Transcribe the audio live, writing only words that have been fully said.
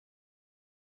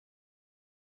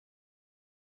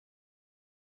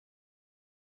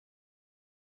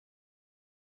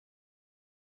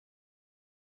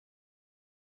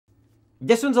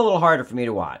This one's a little harder for me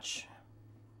to watch.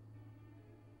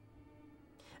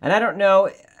 And I don't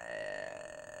know...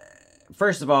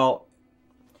 first of all,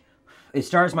 it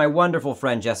stars my wonderful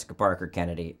friend Jessica Parker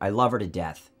Kennedy. I love her to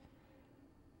death.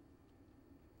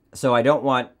 So I don't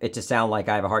want it to sound like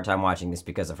I have a hard time watching this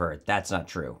because of her. That's not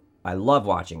true. I love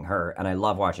watching her, and I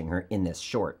love watching her in this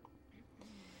short.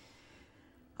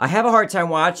 I have a hard time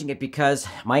watching it because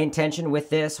my intention with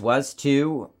this was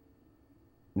to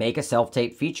make a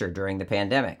self-tape feature during the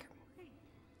pandemic.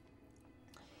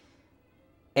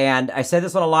 And I said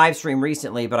this on a live stream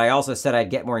recently, but I also said I'd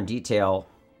get more in detail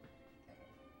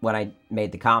when I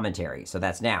made the commentary. So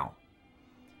that's now.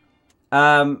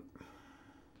 The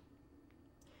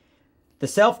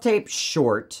self-tape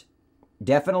short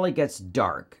definitely gets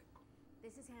dark.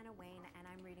 This is Hannah Wayne, and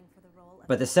I'm reading for the role of...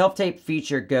 But the self-tape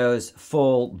feature goes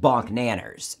full bonk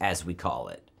nanners, as we call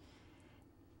it.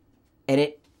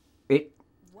 And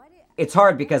it's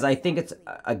hard because I think it's,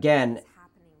 again,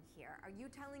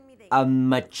 a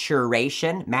maturing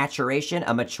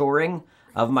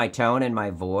of my tone and my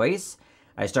voice.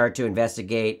 I start to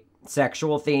investigate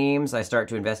sexual themes. I start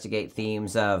to investigate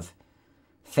themes of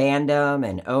fandom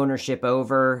and ownership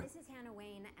over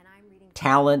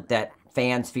talent that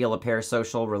fans feel a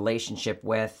parasocial relationship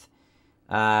with.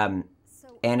 And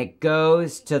it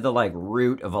goes to the, like,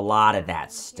 root of a lot of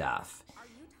that stuff.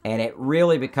 And it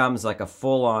really becomes like a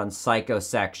full-on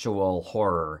psychosexual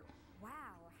horror.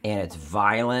 And it's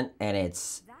violent, and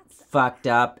it's fucked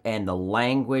up, and the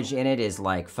language in it is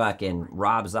like fucking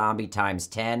Rob Zombie times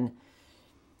 10.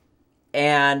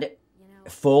 And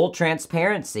full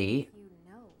transparency,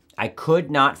 I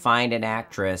could not find an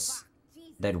actress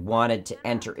that wanted to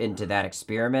enter into that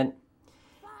experiment,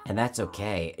 and that's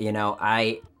okay. You know,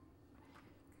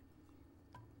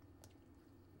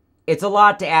 it's a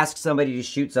lot to ask somebody to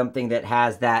shoot something that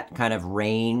has that kind of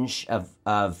range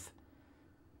of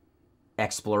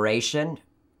exploration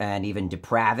and even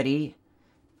depravity,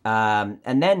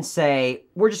 and then say,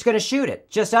 we're just going to shoot it,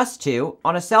 just us two,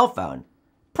 on a cell phone.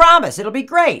 Promise, it'll be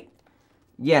great.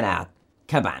 You know,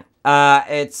 come on.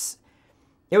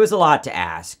 It was a lot to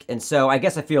ask, and so I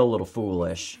guess I feel a little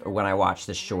foolish when I watch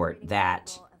this short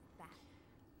that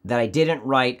I didn't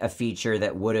write a feature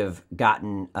that would have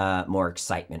gotten more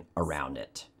excitement around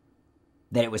it.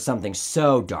 That it was something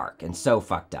so dark and so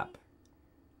fucked up.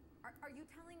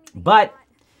 But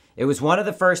it was one of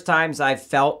the first times I've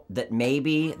felt that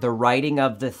maybe the writing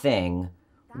of the thing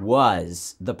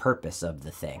was the purpose of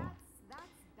the thing.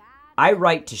 I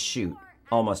write to shoot,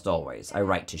 almost always. I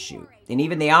write to shoot. And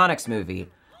even the Onyx movie,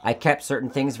 I kept certain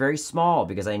things very small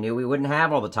because I knew we wouldn't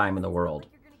have all the time in the world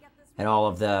and all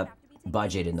of the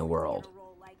budget in the world.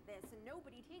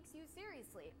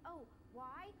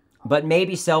 But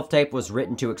maybe self-tape was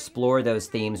written to explore those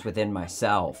themes within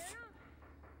myself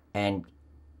and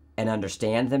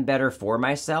understand them better for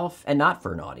myself and not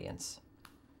for an audience.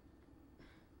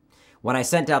 When I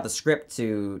sent out the script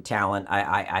to talent,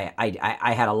 I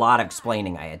had a lot of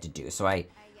explaining I had to do. So I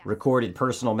recorded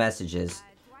personal messages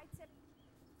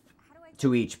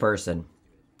to each person.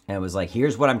 And it was like,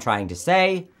 here's what I'm trying to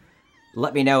say.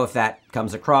 Let me know if that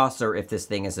comes across or if this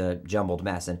thing is a jumbled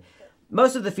mess. And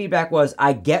most of the feedback was,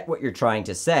 I get what you're trying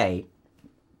to say,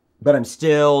 but I'm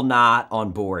still not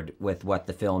on board with what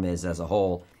the film is as a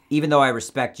whole, even though I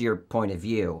respect your point of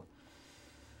view.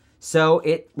 So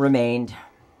it remained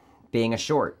being a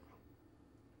short.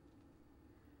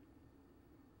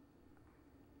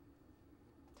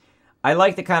 I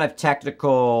like the kind of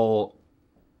technical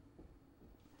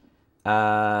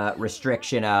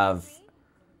restriction of,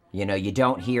 you know, you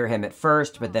don't hear him at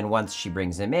first, but then once she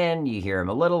brings him in, you hear him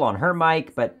a little on her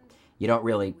mic, but you don't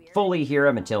really fully hear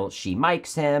him until she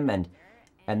mics him, and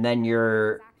then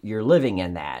you're living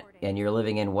in that, and you're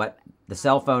living in what the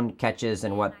cell phone catches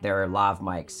and what their lav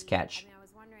mics catch,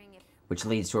 which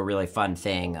leads to a really fun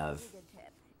thing of,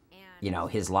 you know,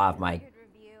 his lav mic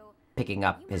picking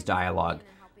up his dialogue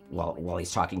while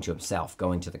he's talking to himself,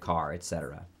 going to the car,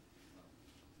 etc.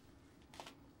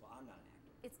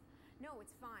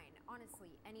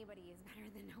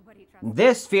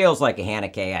 This feels like a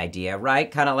Haneke idea,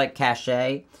 right? Kind of like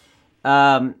Cachet.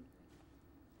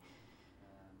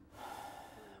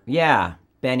 Yeah,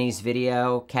 Benny's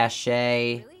video,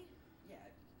 Cachet.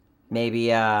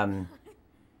 Maybe, oh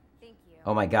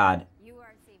my god.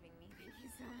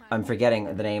 I'm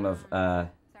forgetting the name of,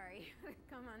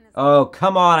 oh,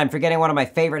 come on, I'm forgetting one of my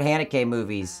favorite Haneke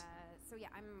movies.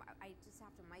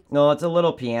 No, it's a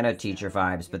little piano teacher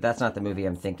vibes, but that's not the movie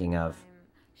I'm thinking of.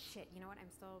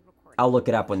 I'll look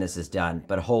it up when this is done,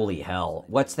 but holy hell.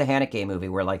 What's the Haneke movie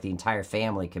where, like, the entire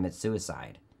family commits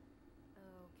suicide?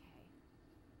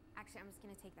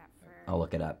 I'll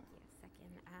look it up.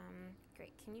 Second.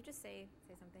 Great. Can you just say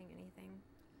something, anything?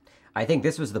 I think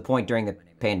this was the point during the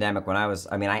pandemic when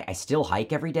I still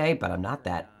hike every day, but I'm not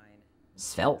that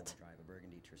svelte.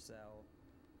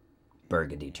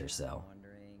 Burgundy Tercel.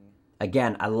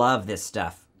 Again, I love this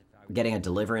stuff. Getting a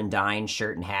Deliver and Dine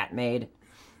shirt and hat made.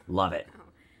 Love it. Oh,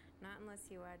 not unless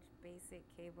you watch basic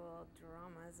cable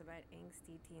dramas about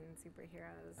angsty teen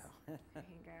superheroes. There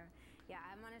you go. Yeah,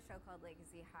 I'm on a show called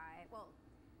Legacy High. Well,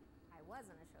 I was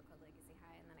on a show called Legacy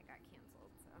High, and then it got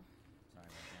canceled, so. Sorry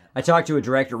about that. I talked to a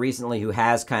director recently who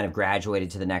has kind of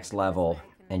graduated to the next level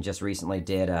and just recently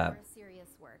did a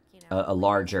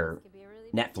larger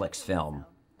Netflix film.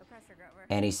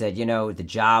 And he said, you know, the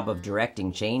job of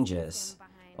directing changes.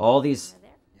 All these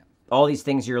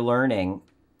things you're learning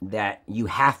that you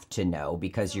have to know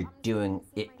because you're doing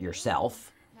it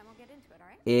yourself,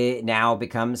 it now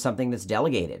becomes something that's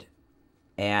delegated.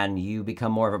 And you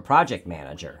become more of a project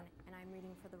manager.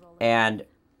 And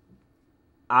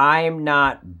I'm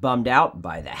not bummed out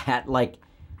by that. Like,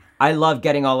 I love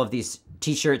getting all of these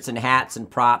t-shirts and hats and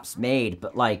props made,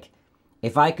 but like,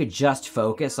 if I could just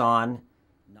focus on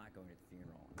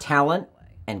talent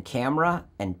and camera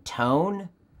and tone,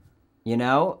 you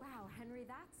know? Wow, Henry,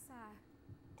 that's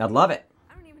I'd love it.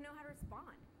 I don't even know how to respond.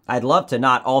 I'd love to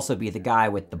not also be the guy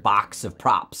with the box of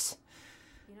props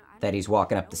that he's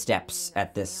walking up the steps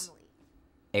at this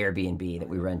Airbnb that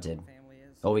we rented.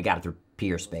 Oh, we got it through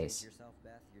Peer Space.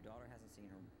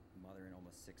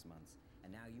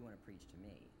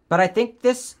 But I think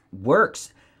this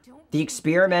works. The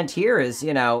experiment here is,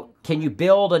 you know, can you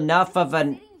build enough of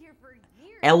an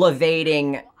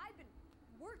elevating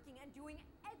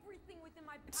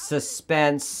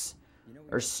suspense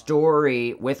or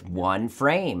story with one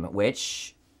frame,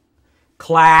 which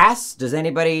Class, does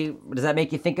that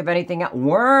make you think of anything else?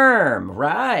 Worm,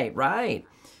 right.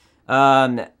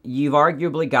 You've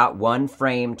arguably got one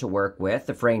frame to work with.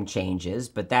 The frame changes,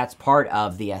 but that's part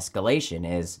of the escalation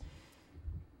is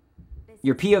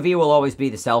your POV will always be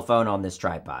the cell phone on this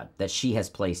tripod that she has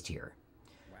placed here.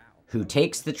 Who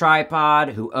takes the tripod,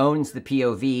 who owns the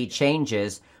POV,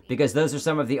 changes, because those are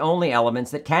some of the only elements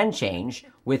that can change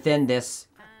within this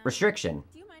restriction.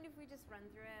 Do you mind if we just run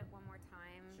through it one more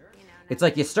time? Sure. You know, it's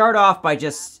like you start off by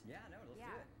just... Yeah,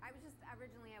 I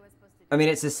was supposed to... I mean,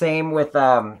 it's the same with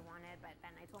a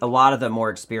lot of the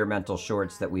more experimental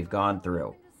shorts that we've gone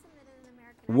through.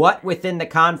 What within the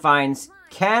confines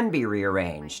can be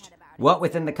rearranged? What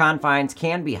within the confines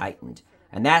can be heightened?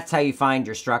 And that's how you find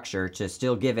your structure to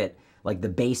still give it, like, the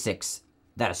basics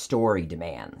that a story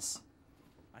demands.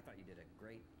 I thought you did a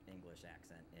great English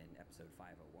accent in episode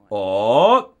 501.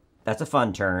 Oh, that's a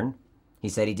fun turn. He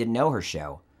said he didn't know her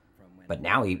show. But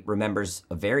now he remembers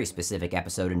a very specific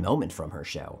episode and moment from her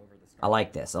show. I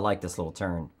like this. I like this little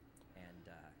turn. And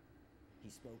he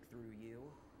spoke through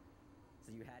you.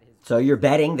 So you're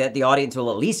betting that the audience will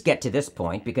at least get to this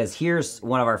point, because here's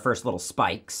one of our first little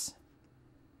spikes.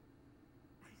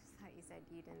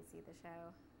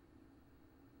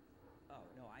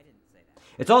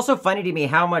 It's also funny to me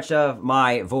how much of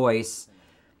my voice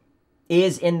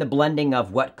is in the blending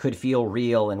of what could feel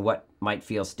real and what might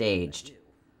feel staged.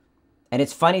 And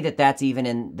it's funny that that's even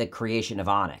in the creation of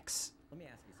Onyx.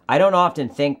 I don't often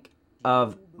think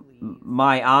of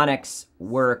my Onyx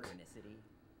work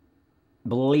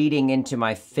bleeding into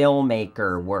my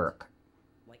filmmaker work.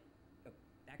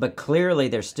 But clearly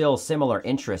there's still similar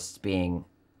interests being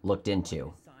looked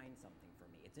into.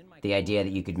 The idea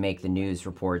that you could make the news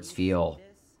reports feel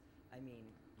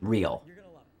real.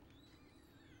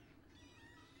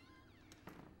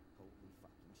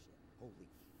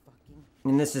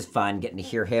 And this is fun, getting to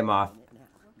hear him off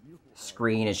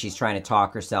screen as she's trying to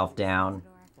talk herself down.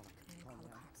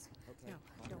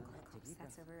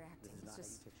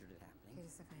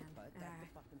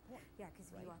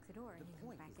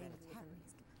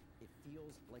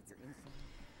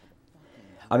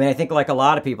 I mean, I think like a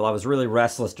lot of people, I was really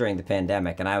restless during the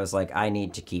pandemic, and I was like, I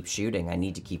need to keep shooting. I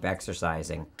need to keep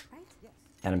exercising.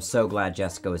 And I'm so glad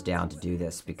Jessica was down to do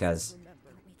this, because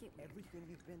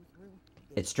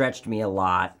it stretched me a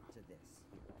lot.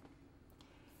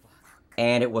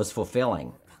 And it was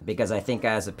fulfilling, because I think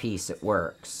as a piece it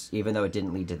works, even though it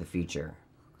didn't lead to the feature.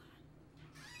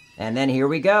 And then here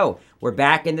we go. We're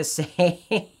back in the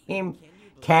same,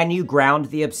 can you ground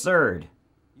the absurd?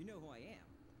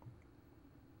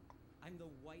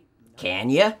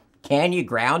 Can you? Can you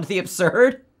ground the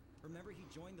absurd?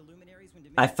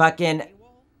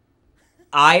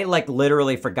 I like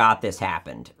literally forgot this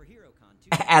happened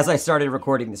as I started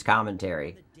recording this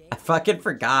commentary. I fucking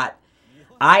forgot.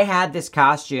 I had this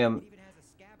costume.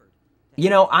 You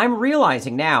know, I'm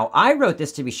realizing now, I wrote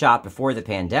this to be shot before the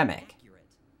pandemic.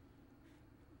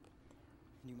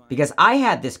 Because I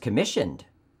had this commissioned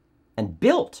and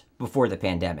built before the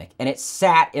pandemic. And it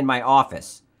sat in my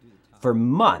office for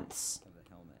months.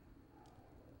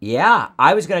 Yeah,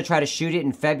 I was going to try to shoot it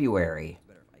in February.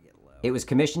 It was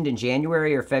commissioned in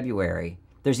January or February.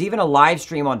 There's even a live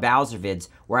stream on Bowser Vids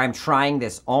where I'm trying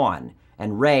this on.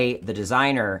 And Ray, the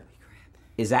designer,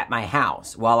 is at my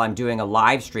house while I'm doing a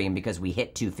live stream because we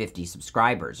hit 250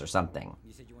 subscribers or something.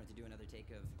 You said you wanted to do another take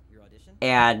of your audition?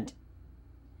 And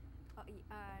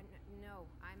no,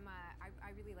 I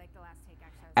really like the last take,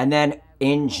 actually. and then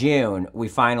in June, we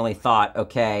finally thought,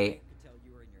 okay,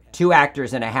 2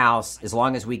 actors in a house, as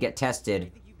long as we get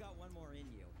tested,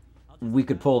 we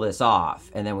could pull this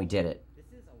off. And then we did it. This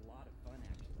is a lot of fun,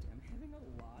 actually. I'm having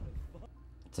a lot of fun.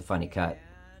 It's a funny cut.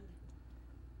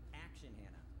 And action,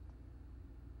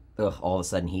 Hannah. Ugh, all of a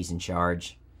sudden he's in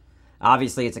charge.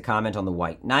 Obviously, it's a comment on the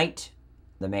White Knight,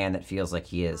 the man that feels like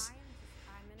he is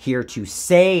here to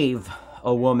save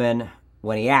a woman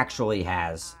when he actually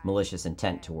has malicious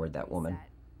intent toward that woman.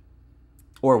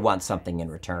 Or wants something in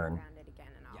return.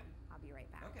 I'll be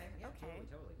right back. Okay, yeah, Okay,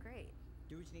 totally. great.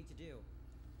 Do what you need to do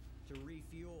to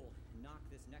refuel and knock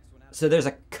this next one out. So there's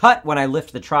a cut when I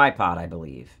lift the tripod, I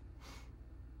believe.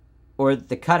 Or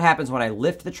the cut happens when I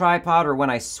lift the tripod or when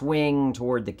I swing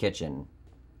toward the kitchen.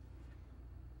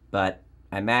 But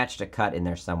I matched a cut in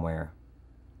there somewhere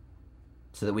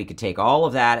so that we could take all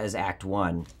of that as Act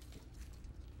 1.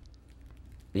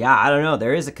 Yeah, I don't know.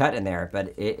 There is a cut in there,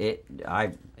 but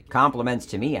compliments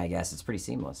to me, I guess. It's pretty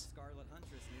seamless.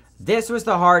 This was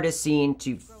the hardest scene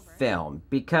to film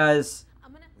because,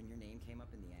 When your name came up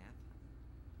in the app,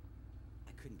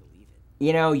 I couldn't believe it.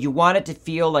 you know, you want it to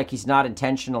feel like he's not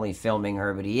intentionally filming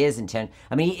her, but he is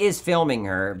he is filming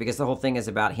her because the whole thing is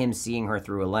about him seeing her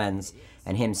through a lens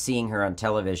and him seeing her on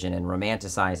television and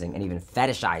romanticizing and even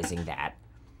fetishizing that.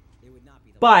 It would not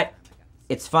be the But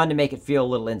it's fun to make it feel a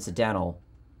little incidental.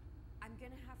 I'm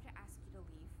gonna have to ask you to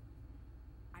leave.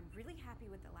 I'm really happy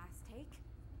with the last take.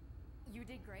 You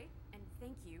did great, and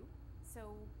thank you.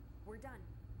 So, we're done.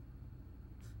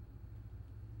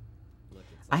 Look,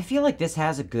 it's I feel like this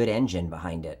has a good engine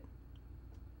behind it.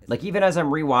 Like, even as I'm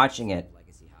rewatching it,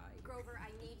 Legacy High. Grover, I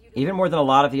need you to even more than a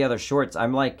lot of the other shorts,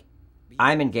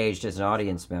 I'm engaged as an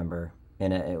audience member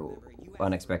in an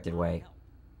unexpected way.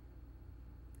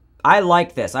 I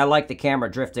like this. I like the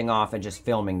camera drifting off and just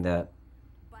filming the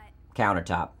But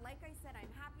countertop. like I said, I'm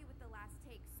happy with the last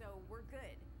take, so we're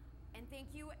good. And thank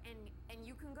you, and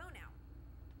you can go now.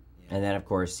 And then, of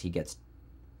course, he gets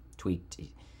tweaked.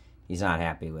 He's not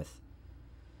happy with...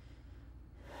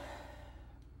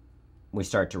 We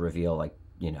start to reveal, like,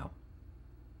 you know,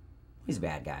 he's a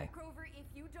bad guy. Grover, if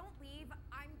you don't leave,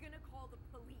 I'm gonna call the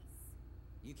police.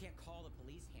 You can't call the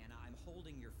police, Hannah. I'm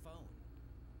holding your phone.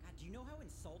 God, do you know how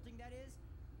insulting that is?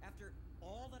 After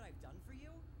all that I've done for you?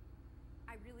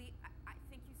 I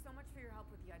thank you so much for your help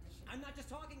with the audition. I'm not just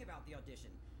talking about the audition.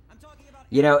 I'm talking about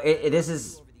You know, everything this I've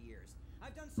is... done over the years.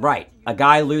 I've done so Right, much and a you-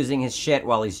 guy losing his shit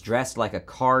while he's dressed like a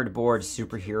cardboard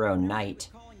superhero knight.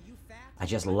 Calling you fat. I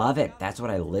just love it. That's what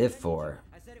I live for.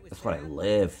 I said it was That's what I bad.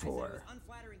 live I said it for. was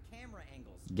unflattering camera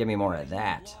angles. Give me more I of should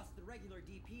have that. lost the regular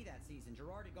DP that season.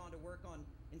 Gerard had gone to work on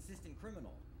Insistent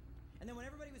Criminal. And then when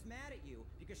everybody was mad at you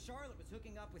because Charlotte was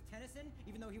hooking up with Tennyson,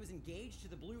 even though he was engaged to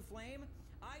the Blue Flame,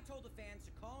 I told the fans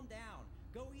to calm down.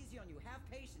 Go easy on you. Have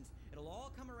patience. It'll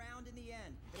all come around in the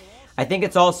end. I think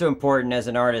it's also important as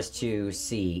an artist to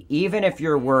see, even if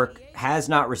your work has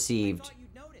not received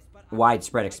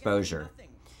widespread exposure,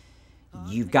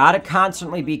 you've got to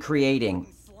constantly be creating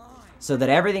so that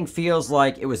everything feels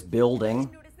like it was building,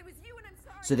 Notice it was you, and I'm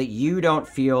sorry. so that you don't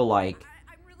feel like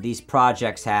these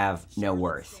projects have no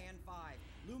worth.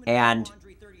 And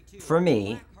for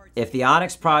me, if the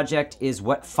Onyx project is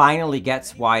what finally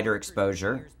gets wider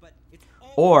exposure,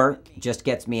 or just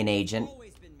gets me an agent,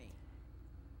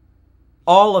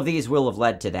 all of these will have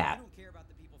led to that.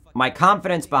 My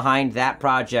confidence behind that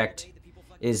project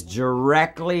is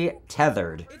directly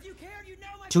tethered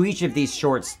to each of these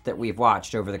shorts that we've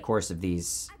watched over the course of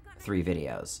these 3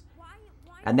 videos.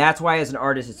 And that's why, as an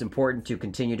artist, it's important to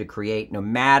continue to create no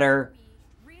matter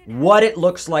what it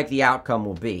looks like the outcome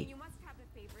will be. You must have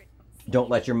a favorite. Don't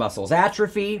let your muscles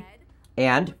atrophy,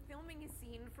 and Filming a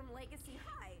scene from Legacy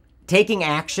High. taking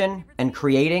action and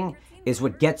creating is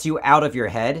what gets you out of your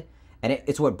head, and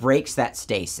it's what breaks that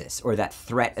stasis, or that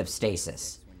threat of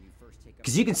stasis.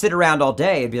 Because you can sit around all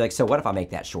day and be like, so what if I make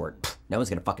that short? Pfft, no one's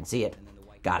going to fucking see it.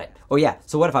 Got it. Oh yeah,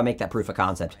 so what if I make that proof of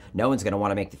concept? No one's going to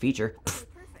want to make the feature. Pfft.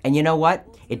 And you know what?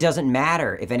 It doesn't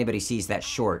matter if anybody sees that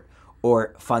short,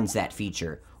 or funds that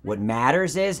feature, What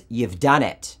matters is you've done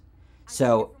it.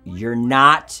 So you're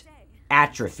not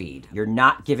atrophied. You're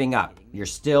not giving up. You're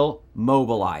still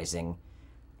mobilizing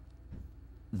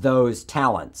those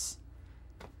talents.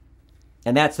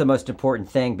 And that's the most important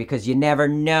thing, because you never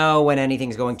know when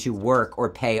anything's going to work or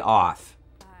pay off.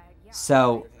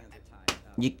 So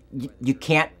you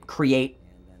can't create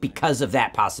because of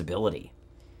that possibility.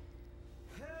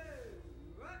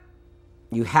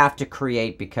 You have to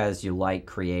create because you like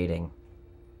creating.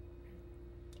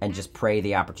 And just pray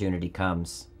the opportunity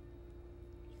comes.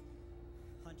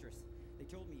 Huntress, they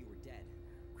told me you were dead.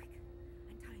 Quick,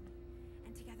 untie me,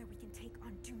 and together we can take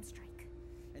on Doomstrike.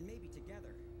 And maybe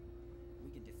together, we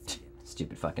can defeat him.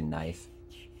 Stupid fucking knife.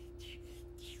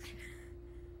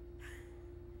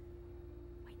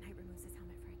 White Knight removes his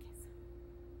helmet for a kiss.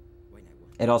 White Knight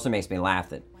what? It also makes me laugh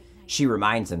that she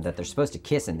reminds him that they're supposed to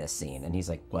kiss in this scene. And he's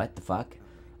like, what the fuck?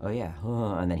 Oh yeah.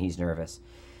 And then he's nervous.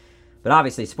 But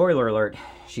obviously, spoiler alert,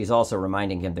 she's also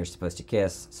reminding him they're supposed to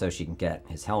kiss so she can get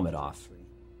his helmet off.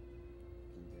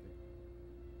 Can you get it?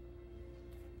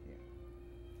 Yeah.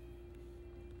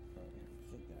 Oh, yeah.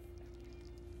 Think that.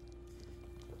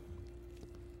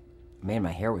 Man,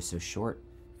 my hair was so short.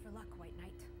 For luck, White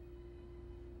Knight.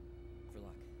 For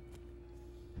luck.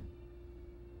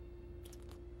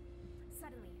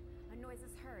 Suddenly, a noise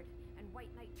is heard, and White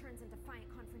Knight turns in defiant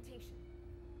confrontation.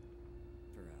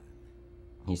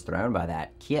 He's thrown by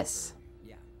that kiss.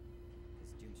 Yeah. This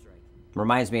Doomstrike.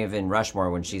 Reminds me of in Rushmore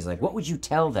when she's like, what would you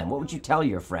tell them? What would you tell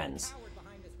your friends?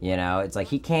 You know, it's like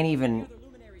he can't even...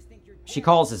 She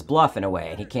calls his bluff in a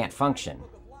way, and he can't function. Book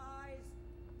of lies.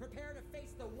 Prepare to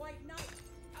face the White Knight.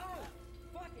 Oh,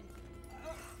 fucking.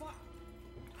 Oh, fuck.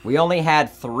 We only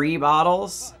had 3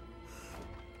 bottles.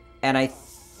 And I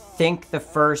think the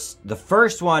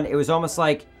first one, it was almost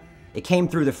like it came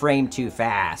through the frame too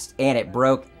fast. And it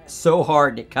broke so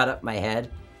hard it cut up my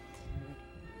head.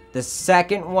 The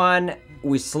second one,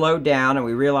 we slowed down and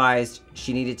we realized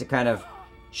she needed to kind of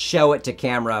show it to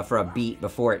camera for a beat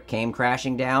before it came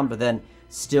crashing down, but then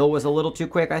still was a little too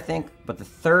quick, I think. But the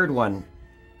third one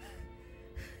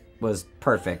was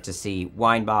perfect to see.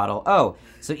 Wine bottle. Oh,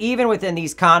 so even within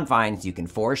these confines, you can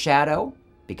foreshadow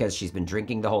because she's been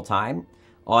drinking the whole time.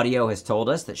 Audio has told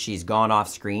us that she's gone off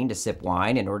screen to sip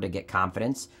wine in order to get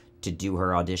confidence to do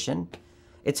her audition.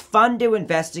 It's fun to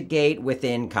investigate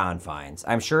within confines.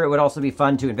 I'm sure it would also be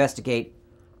fun to investigate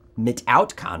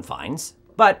without confines,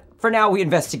 but for now we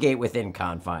investigate within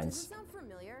confines. Does this sound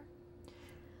familiar?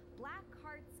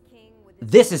 Blackheart's king with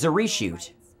This is a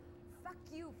reshoot. Fuck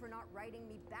you for not writing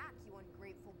me back, you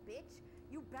ungrateful bitch.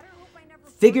 You better hope I never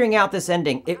Figuring out this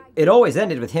ending, it always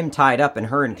ended with him tied up and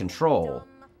her in control.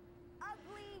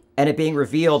 ugly. And it being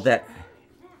revealed that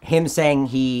him saying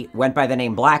he went by the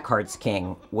name Blackheart's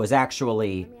King was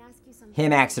actually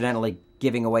him accidentally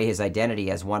giving away his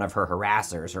identity as one of her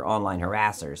harassers, her online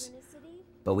harassers.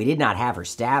 But we did not have her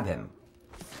stab him.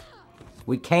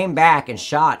 We came back and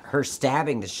shot her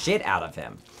stabbing the shit out of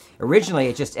him. Originally,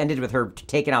 it just ended with her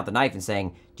taking out the knife and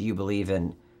saying, do you believe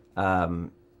in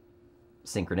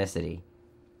synchronicity?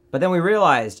 But then we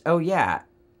realized, oh yeah,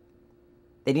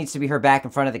 it needs to be her back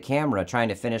in front of the camera trying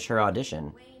to finish her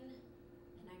audition.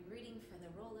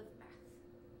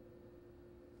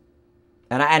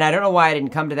 And I don't know why I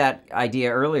didn't come to that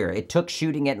idea earlier. It took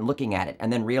shooting it and looking at it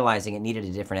and then realizing it needed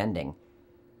a different ending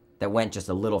that went just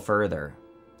a little further.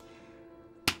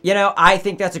 You know, I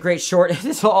think that's a great short.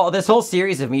 This whole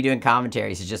series of me doing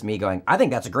commentaries is just me going, I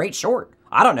think that's a great short.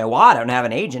 I don't know why I don't have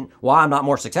an agent, why I'm not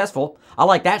more successful. I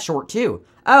like that short too.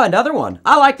 Oh, another one.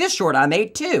 I like this short I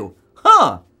made too.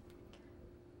 Huh.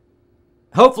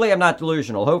 Hopefully I'm not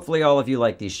delusional. Hopefully all of you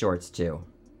like these shorts too.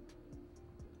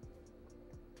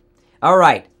 All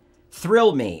right,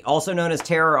 Thrill Me, also known as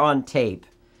Terror on Tape.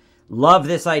 Love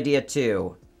this idea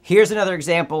too. Here's another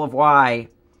example of why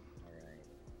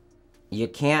you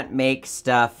can't make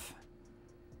stuff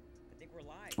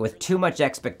with too much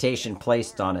expectation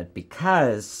placed on it,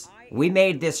 because we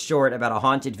made this short about a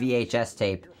haunted VHS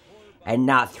tape, and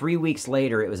not 3 weeks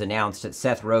later it was announced that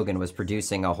Seth Rogen was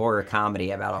producing a horror comedy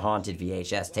about a haunted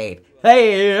VHS tape.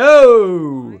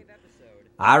 Hey-o!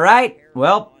 All right,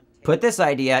 well, put this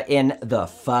idea in the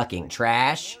fucking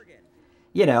trash.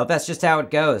 You know, that's just how it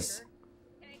goes.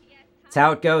 It's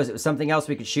how it goes. It was something else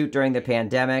we could shoot during the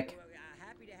pandemic.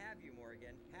 Happy to have you,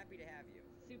 Morgan. Happy to have you.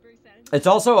 Super excited. It's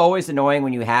also always annoying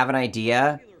when you have an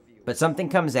idea, but something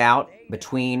comes out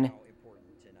between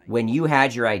when you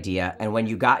had your idea and when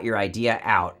you got your idea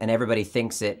out, and everybody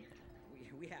thinks it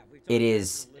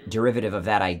is derivative of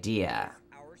that idea.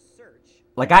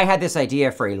 Like, I had this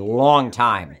idea for a long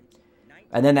time.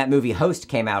 And then that movie Host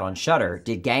came out on Shudder,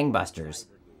 did gangbusters.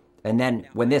 And then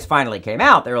when this finally came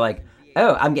out, they were like,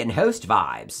 oh, I'm getting Host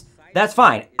vibes. That's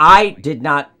fine. I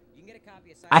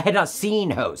had not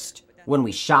seen Host when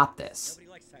we shot this.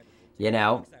 You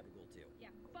know?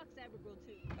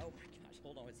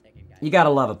 You gotta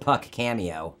love a Puck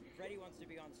cameo. Freddie wants to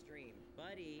be on stream.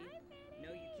 Buddy,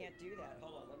 no, you can't do that.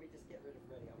 Hold on, let me just get rid of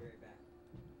Freddie. I'll be right back.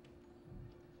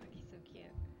 He's so cute.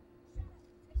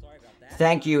 Sorry about that.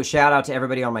 Thank you. Shout out to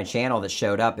everybody on my channel that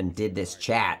showed up and did this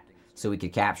chat so we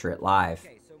could capture it live.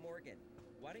 Okay, so Morgan,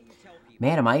 why don't you tell people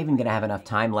Man, am I even gonna have enough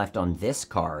time left on this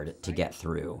card to get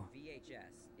through?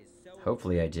 VHS is so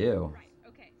Hopefully I do. Right.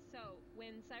 Okay. So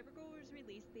when Cybergirl was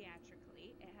released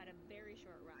theatrically, it had a very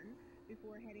short run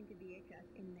before heading to VHS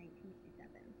in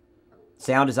 1987.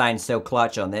 Sound design so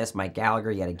clutch on this. Mike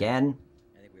Gallagher yet again.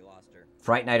 I think we lost her.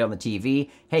 Fright Night on the TV.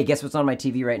 Hey, guess what's on my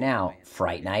TV right now?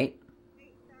 Fright Night.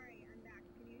 Hey, sorry, I'm back.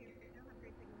 Can you hear me? I don't have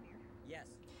great signal here. Yes.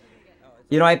 Oh, it's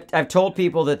You know, I've told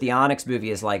people that the Onyx movie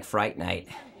is like Fright Night.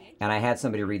 And I had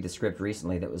somebody read the script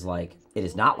recently that was like, it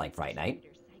is not like Fright Night.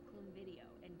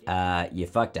 You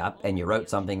fucked up and you wrote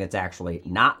something that's actually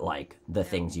not like the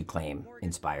things you claim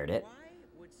inspired it. why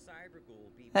would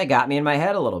Cyberghoul be That got me in my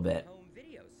head a little bit. home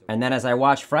video so And then as I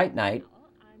watch Fright Night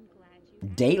I'm glad you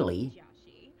daily,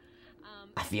 Joshy.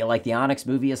 I feel like the Onyx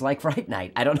movie is like Fright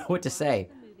Night. I don't know what to say.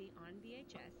 The movie on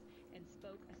VHS and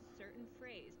spoke a certain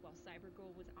phrase while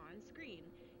Cybergirl was on screen,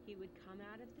 he would come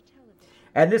out of the television.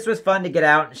 And this was fun to get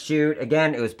out and shoot.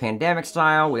 Again, it was pandemic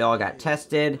style. We all got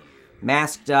tested,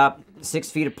 masked up,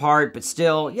 6 feet apart, but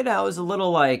still, you know, it was a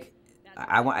little like,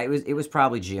 it was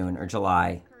probably June or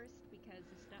July. Cursed because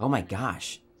the stuff Oh my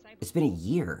gosh, it's been a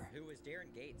year. who was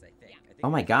Darren Gates, I think. I think Oh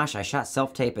my gosh, I shot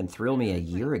self-tape and Thrill Me a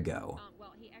year ago.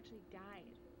 well, he actually died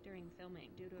during filming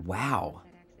due to a Wow.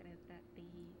 that accident that the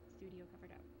studio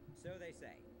covered up. so they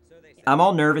say. So they say. I'm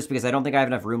all nervous because I don't think I have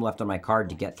enough room left on my card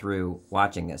to get through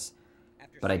watching this.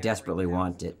 After But I scouring desperately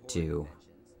want thousands of it to. forum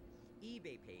mentions,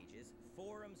 eBay pages,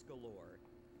 forums galore.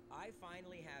 I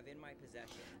finally have in my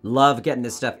possession Love getting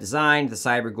this stuff designed. The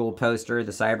Cyberghoul poster,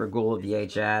 the Cyberghoul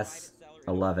VHS.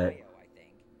 I love it. I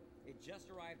think. It just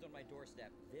arrived on my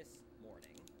doorstep this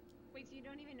morning. Wait, so you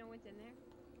don't even know what's in there?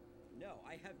 No,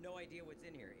 I have no idea what's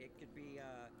in here. It could be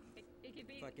It could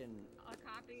be fucking a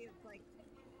copy of like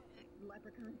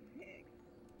Leprechaun 6.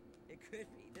 it could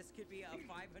be. This could be a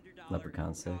 $500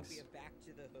 Leprechaun copy 6. of Back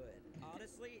to the Hood.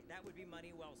 Honestly, that would be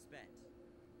money well spent.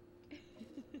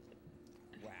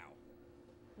 Wow.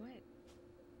 What?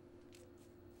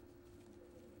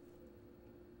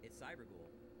 It's Cyberghoul.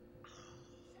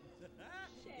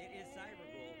 It is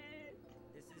Cyberghoul.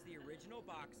 This is the original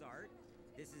box art.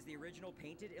 This is the original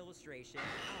painted illustration.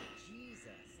 Oh, Jesus.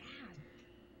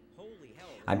 Holy hell.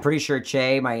 I'm pretty sure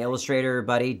Che, my illustrator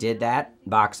buddy, did that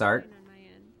box art. On my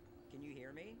end. Can you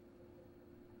hear me?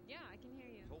 Yeah, I can hear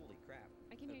you. Holy crap.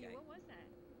 I can hear Okay. you. What was that?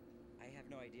 I have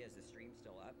no idea. Is the stream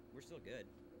still up? We're still good.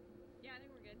 Yeah, I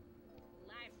think we're good.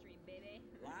 Live stream, baby.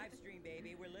 Live stream,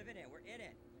 baby. We're living it. We're in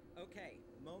it. Okay.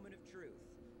 Moment of truth.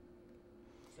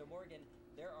 So, Morgan,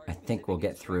 there are. I think we'll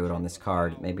get through it on this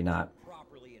card. Maybe not.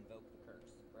 Properly invoke the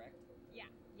curse, correct? Yeah,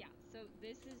 yeah. So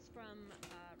this is from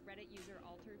Reddit user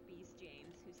Altered Beast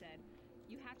James, who said,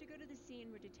 "You have to go to the scene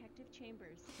where Detective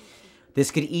Chambers sees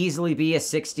This could easily be a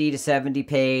 60 to 70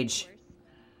 page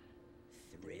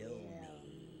Thrill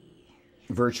me.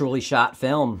 virtually shot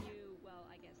film. well,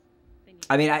 I guess they need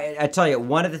I mean, I tell you,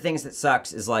 one of the things that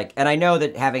sucks is like, and I know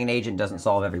that having an agent doesn't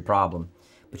solve every problem,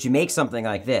 but you make something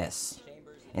like this,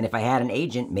 and if I had an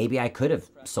agent, maybe I could have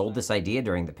sold this idea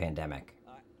during the pandemic.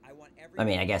 I want every. I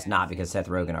mean, I guess not because Seth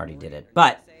Rogen already did it,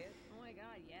 but Oh my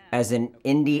god, yeah. as an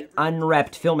indie,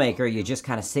 unrepped filmmaker, you just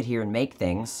kind of sit here and make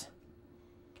things.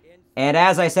 And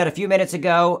as I said a few minutes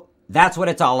ago, that's what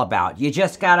it's all about. You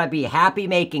just gotta be happy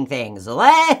making things.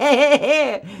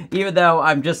 Even though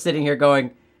I'm just sitting here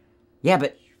going, yeah,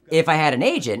 but if I had an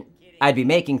agent, I'd be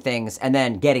making things and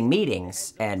then getting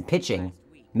meetings and pitching,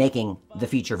 making the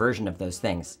feature version of those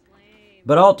things.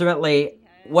 But ultimately,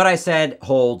 what I said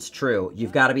holds true.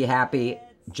 You've got to be happy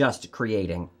just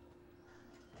creating.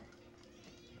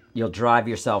 You'll drive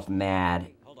yourself mad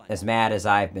as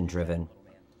I've been driven,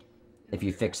 if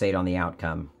you fixate on the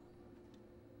outcome.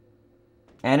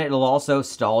 And it'll also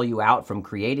stall you out from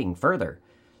creating further.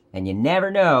 And you never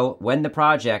know when the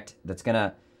project that's going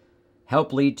to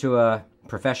help lead to a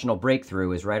professional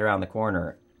breakthrough is right around the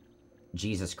corner.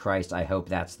 Jesus Christ, I hope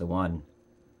that's the one.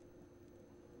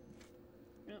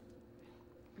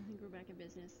 I think we're back in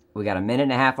business. We got a minute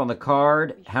and a half on the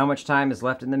card. How much time is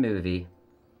left in the movie?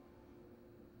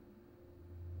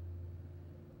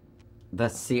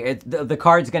 Let's see. The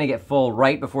card's going to get full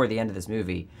right before the end of this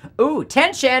movie. Ooh,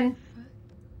 tension!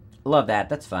 Love that.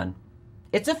 That's fun.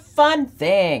 It's a fun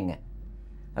thing.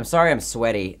 I'm sorry I'm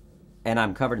sweaty, and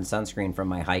I'm covered in sunscreen from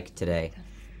my hike today.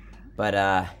 But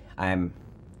I'm,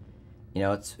 you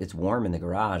know, it's warm in the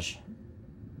garage.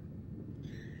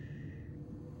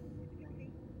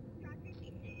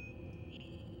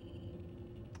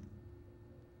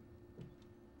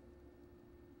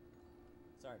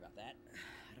 Sorry about that.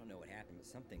 I don't know what happened, but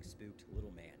something spooked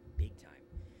little man big time.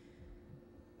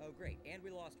 Oh, great. And we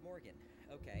lost Morgan.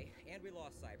 Okay. And we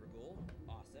lost Cyberghoul.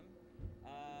 Awesome.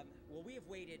 Well, we have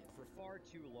waited for far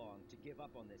too long to give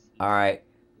up on this. All right.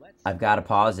 I've got to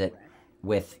pause it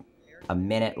with a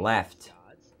minute left.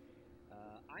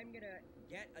 I'm gonna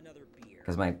get another beer.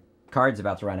 Because my card's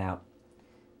about to run out.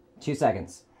 2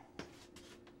 seconds.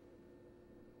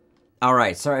 All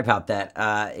right. Sorry about that.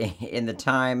 In the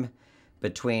time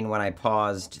between when I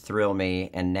paused Thrill Me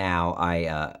and now,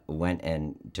 I went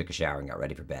and took a shower and got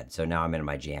ready for bed. So now I'm in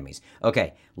my jammies.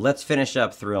 Okay, let's finish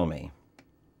up Thrill Me.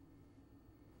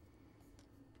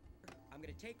 I'm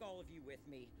going to take all of you with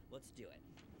me. Let's do it.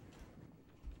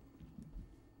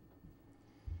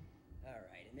 All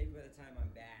right, and maybe by the time I'm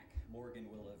back, Morgan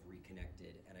will have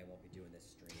reconnected and I won't be doing this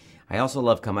stream. I also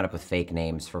love coming up with fake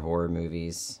names for horror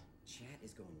movies. Chat is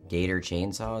going wild. Gator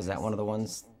Chainsaw, is that one of the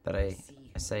ones that I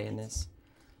say in this?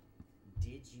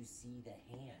 Did you see the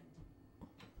hand?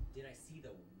 Did I see the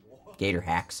what? Gator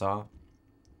Hacksaw.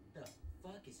 The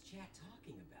fuck is chat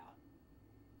talking about?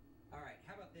 All right,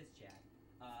 how about this, chat?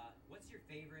 What's your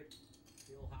favorite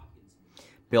Bill Hopkins movie?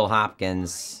 Bill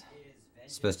Hopkins,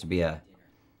 supposed to be a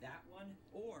that one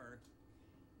or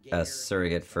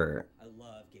surrogate for I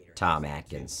love Gator Tom Hacksaw,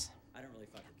 Atkins. too. I don't really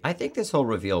fuck with I Gator. think this whole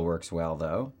reveal works well,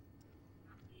 though.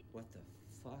 What the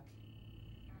fuck?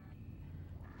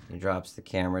 He drops the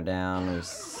camera down. We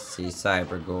see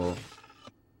Cyberghoul.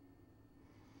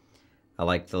 I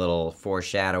like the little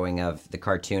foreshadowing of the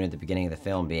cartoon at the beginning of the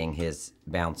film being his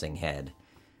bouncing head.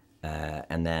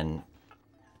 And then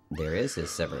there is his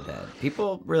severed head.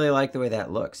 People really like the way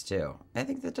that looks, too. I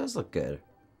think that does look good.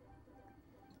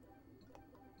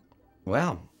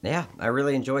 Well, yeah, I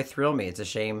really enjoy Thrill Me. It's a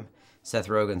shame Seth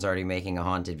Rogen's already making a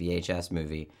haunted VHS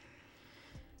movie.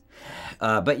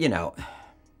 But, you know,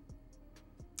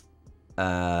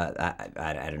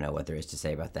 I don't know what there is to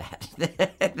say about that.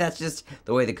 That's just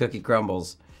the way the cookie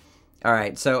crumbles. All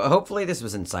right, so hopefully this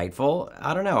was insightful.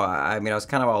 I don't know. I mean, I was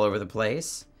kind of all over the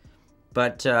place.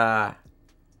 But I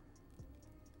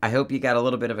hope you got a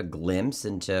little bit of a glimpse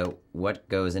into what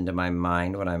goes into my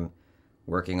mind when I'm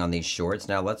working on these shorts.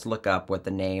 Now, let's look up what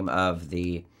the name of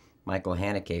the Michael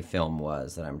Haneke film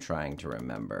was that I'm trying to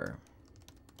remember.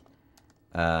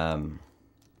 Here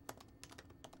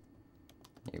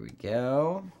we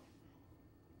go.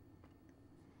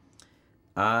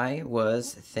 I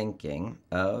was thinking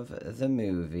of the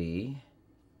movie.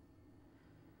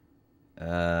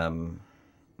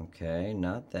 Okay,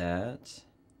 not that.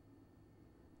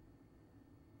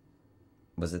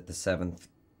 Was it The Seventh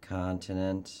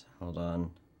Continent? Hold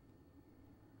on.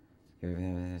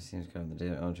 Yeah,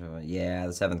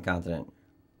 The Seventh Continent.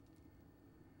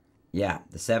 Yeah,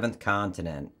 The Seventh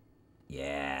Continent.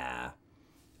 Yeah.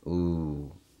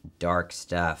 Ooh, dark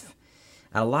stuff.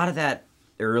 A lot of that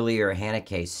earlier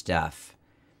Haneke stuff,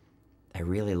 I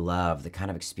really love the kind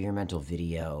of experimental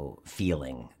video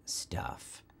feeling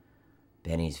stuff.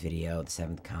 Benny's Video, The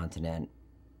Seventh Continent.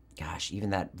 Gosh,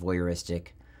 even that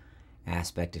voyeuristic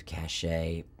aspect of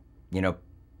cachet. You know,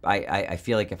 I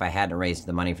feel like if I hadn't raised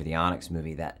the money for the Onyx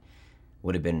movie, that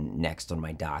would have been next on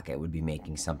my docket. Would be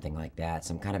making something like that.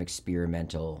 Some kind of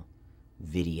experimental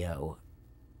video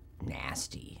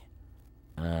nasty.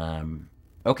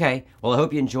 Okay, well, I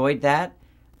hope you enjoyed that.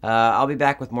 I'll be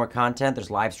back with more content. There's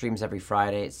live streams every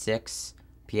Friday at 6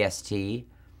 PST.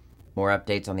 More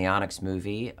updates on the Onyx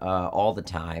movie all the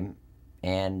time.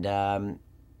 And,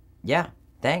 yeah,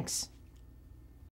 thanks.